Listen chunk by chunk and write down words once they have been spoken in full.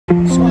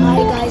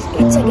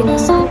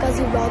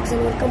vlogs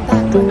and welcome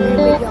back to another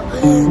video.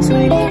 So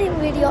in today's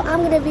video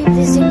I'm gonna be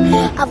visiting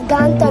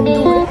Afghan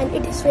Tandoor and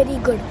it is very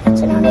good.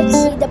 So now let's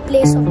see the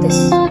place of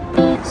this. So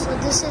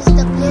this is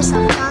the place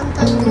of Afghan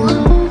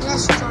Tandoor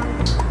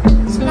restaurant.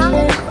 So now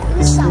let's go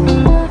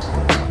inside.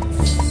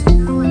 So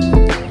now I need to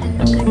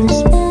look at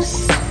this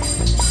place.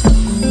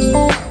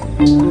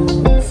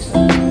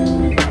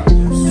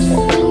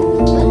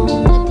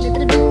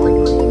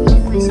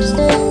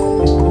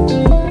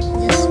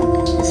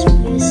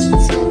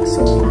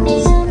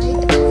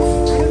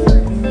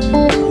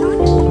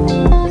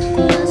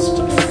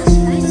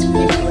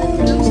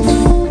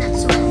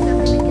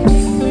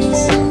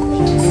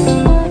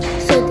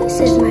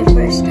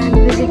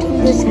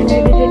 And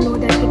I didn't know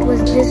that it was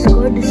this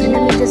good, so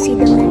let me just see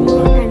the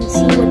menu and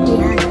see what we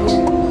have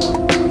here.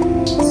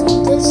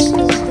 So this is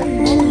the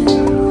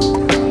menu.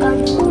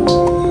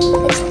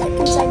 It's like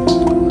inside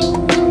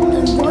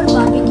tandoor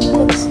barbecue.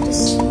 Let's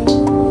just see.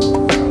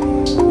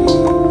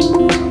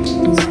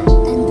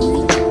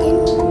 Tandoori chicken,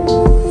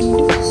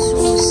 so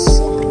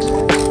sick.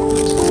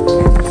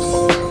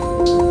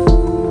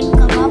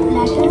 Kebab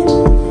platter.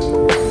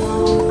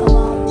 Wow,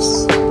 kebabs.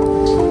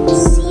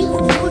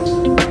 Seafood.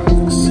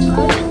 Looks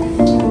good.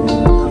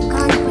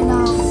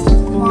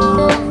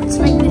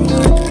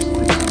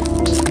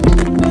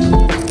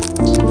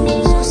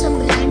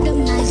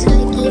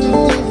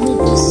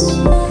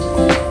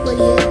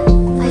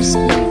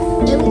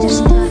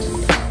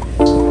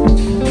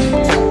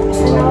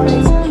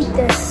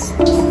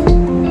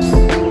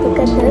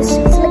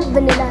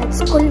 Vanilla, it's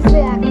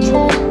kulfi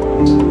actually.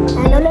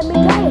 And now let me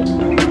try it.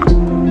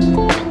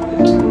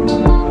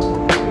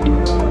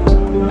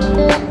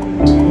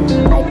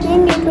 I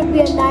think it would be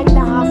a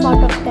 9.5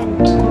 out of 10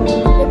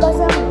 because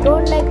I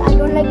don't like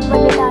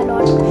vanilla a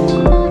lot.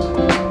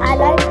 I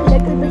like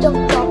little bit of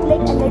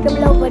chocolate and little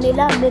bit of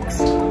vanilla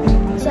mixed.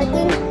 So I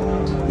think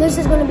this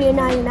is going to be a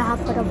 9.5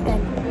 out of 10.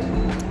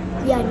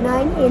 Yeah,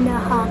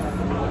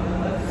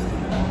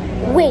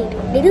 9.5. Wait,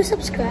 did you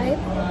subscribe?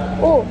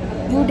 Oh,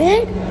 you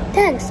did?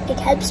 Thanks, it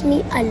helps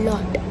me a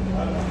lot.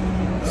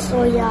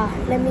 So yeah,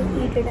 let me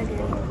eat it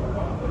again.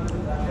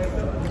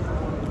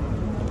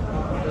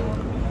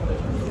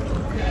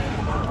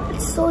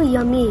 It's so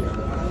yummy.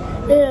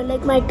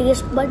 Like my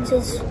taste buds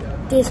is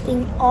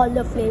tasting all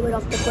the flavor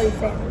of the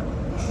kulfi.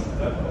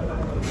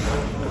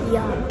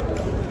 Yeah.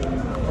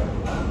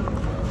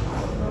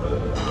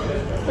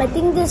 I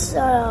think this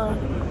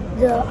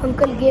the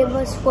uncle gave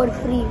us for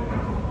free.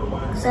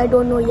 So I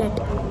don't know yet.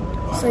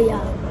 So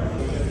yeah.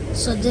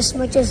 So this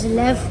much is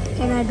left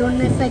and I don't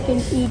know if I can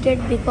eat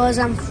it because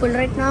I'm full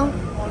right now.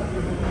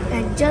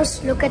 And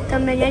just look at the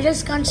menu. I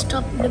just can't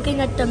stop looking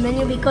at the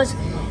menu because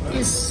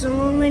there's so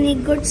many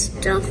good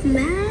stuff,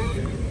 man.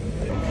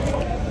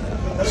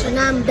 So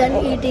now I'm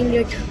done eating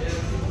it.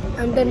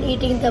 I'm done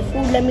eating the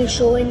food. Let me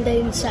show in the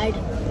inside.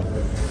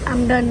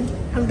 I'm done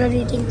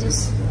eating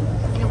this.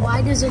 And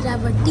why does it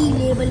have a tea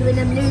label when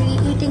I'm literally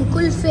eating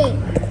kulfi?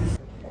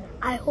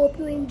 I hope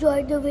you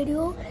enjoyed the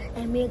video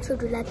and make sure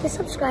to like and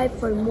subscribe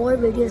for more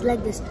videos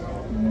like this.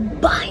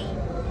 Bye.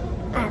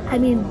 I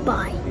mean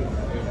bye.